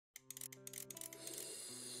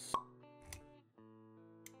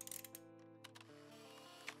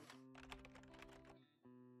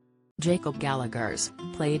Jacob Gallagher's,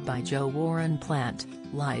 played by Joe Warren Plant,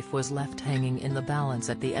 life was left hanging in the balance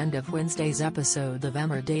at the end of Wednesday's episode of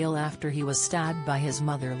Emmerdale after he was stabbed by his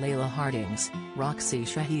mother Leyla Harding's, Roxy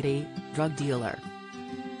Shahidi, drug dealer.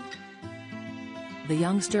 The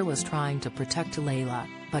youngster was trying to protect Leyla,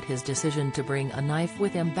 but his decision to bring a knife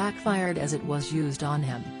with him backfired as it was used on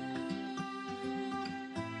him.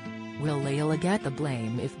 Will Leyla get the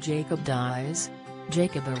blame if Jacob dies?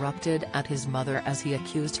 Jacob erupted at his mother as he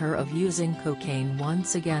accused her of using cocaine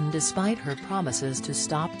once again despite her promises to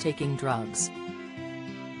stop taking drugs.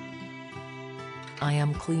 "I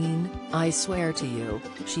am clean, I swear to you,"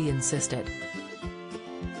 she insisted.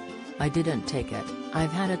 "I didn't take it,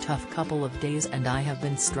 I've had a tough couple of days and I have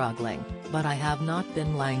been struggling, but I have not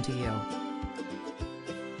been lying to you."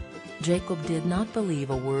 Jacob did not believe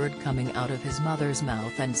a word coming out of his mother's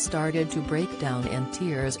mouth and started to break down in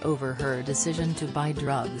tears over her decision to buy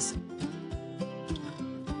drugs.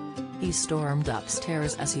 He stormed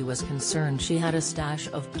upstairs as he was concerned she had a stash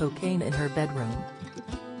of cocaine in her bedroom.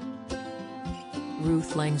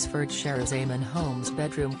 Ruth Langsford shares Eamon Holmes'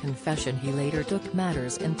 bedroom confession. He later took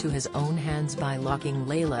matters into his own hands by locking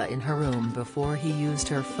Leyla in her room before he used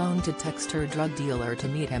her phone to text her drug dealer to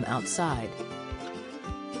meet him outside.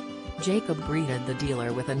 Jacob greeted the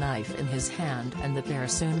dealer with a knife in his hand and the pair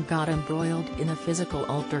soon got embroiled in a physical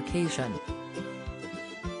altercation.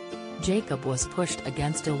 Jacob was pushed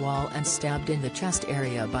against a wall and stabbed in the chest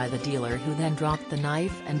area by the dealer, who then dropped the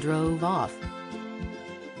knife and drove off.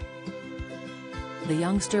 The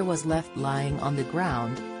youngster was left lying on the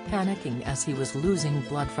ground, panicking as he was losing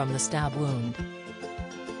blood from the stab wound.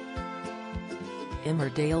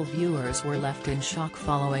 Emmerdale viewers were left in shock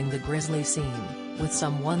following the grisly scene, with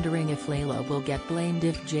some wondering if Leyla will get blamed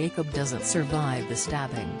if Jacob doesn't survive the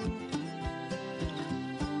stabbing.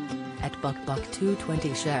 At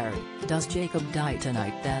Buck220 shared, "Does Jacob die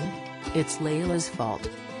tonight then? It's Leyla's fault."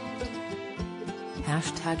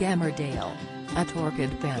 #Emmerdale. At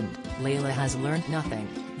Orchid Bend, Leyla has learned nothing,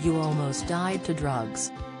 you almost died to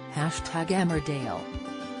drugs. #Emmerdale.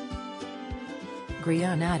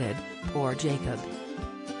 Grian added, "Poor Jacob."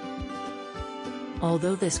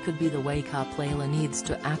 Although this could be the wake-up, Leyla needs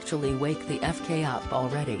to actually wake the FK up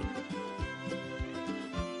already.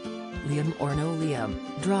 Liam or no Liam,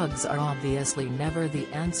 drugs are obviously never the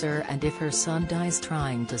answer, and if her son dies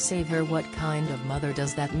trying to save her, what kind of mother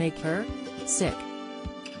does that make her? Sick.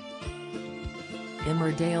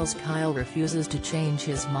 Emmerdale's Kyle refuses to change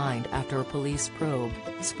his mind after police probe.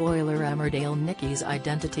 Spoiler: Emmerdale Nikki's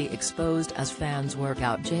identity exposed as fans work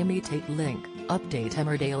out Jamie Tate link. Update: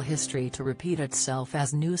 Emmerdale history to repeat itself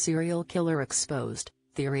as new serial killer exposed.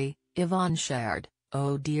 Theory: Yvonne shared,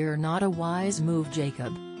 "Oh dear, not a wise move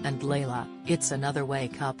Jacob," and Leyla, "It's another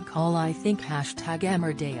wake-up call I think."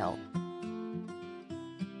 #Emmerdale.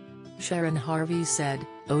 Sharon Harvey said,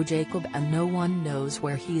 "Oh Jacob, and no one knows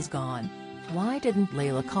where he's gone. Why didn't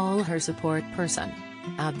Leyla call her support person?"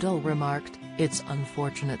 Abdul remarked, "It's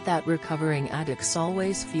unfortunate that recovering addicts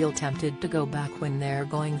always feel tempted to go back when they're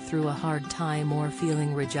going through a hard time or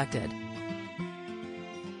feeling rejected."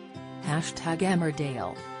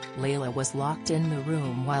 #Emmerdale. Leyla was locked in the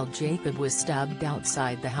room while Jacob was stabbed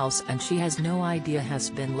outside the house, and she has no idea has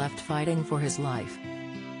been left fighting for his life.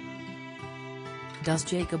 Does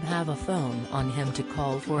Jacob have a phone on him to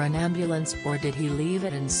call for an ambulance, or did he leave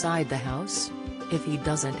it inside the house? If he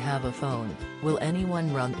doesn't have a phone, will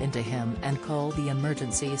anyone run into him and call the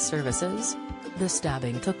emergency services? The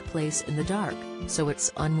stabbing took place in the dark, so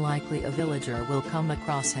it's unlikely a villager will come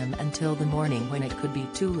across him until the morning, when it could be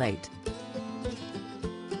too late.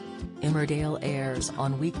 Emmerdale airs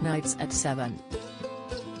on weeknights at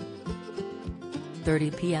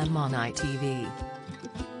 7:30 p.m. on ITV.